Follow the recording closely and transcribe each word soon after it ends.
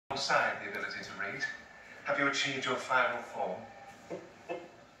alongside the ability to read. Have you achieved your final form?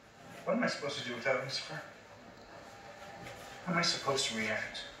 What am I supposed to do with that, Lucifer? How am I supposed to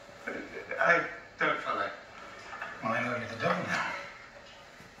react? I don't follow. Well, I know you're the devil now.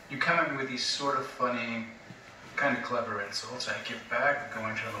 You come at me with these sort of funny, kind of clever insults. I give back, we go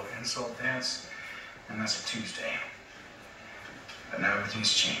into a little insult dance, and that's a Tuesday. But now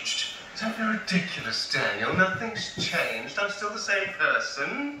everything's changed. Don't be ridiculous, Daniel. Nothing's changed. I'm still the same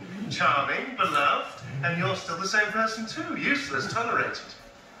person. Charming, beloved, and you're still the same person too. Useless, tolerated.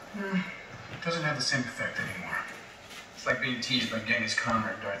 It doesn't have the same effect anymore. It's like being teased by Genghis Khan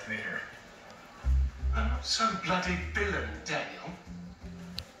or Darth Vader. I'm not so bloody villain, Daniel.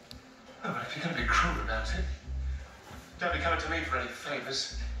 Oh, but if you're going to be cruel about it, don't be coming to me for any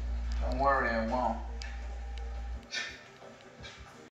favors. Don't worry, I won't.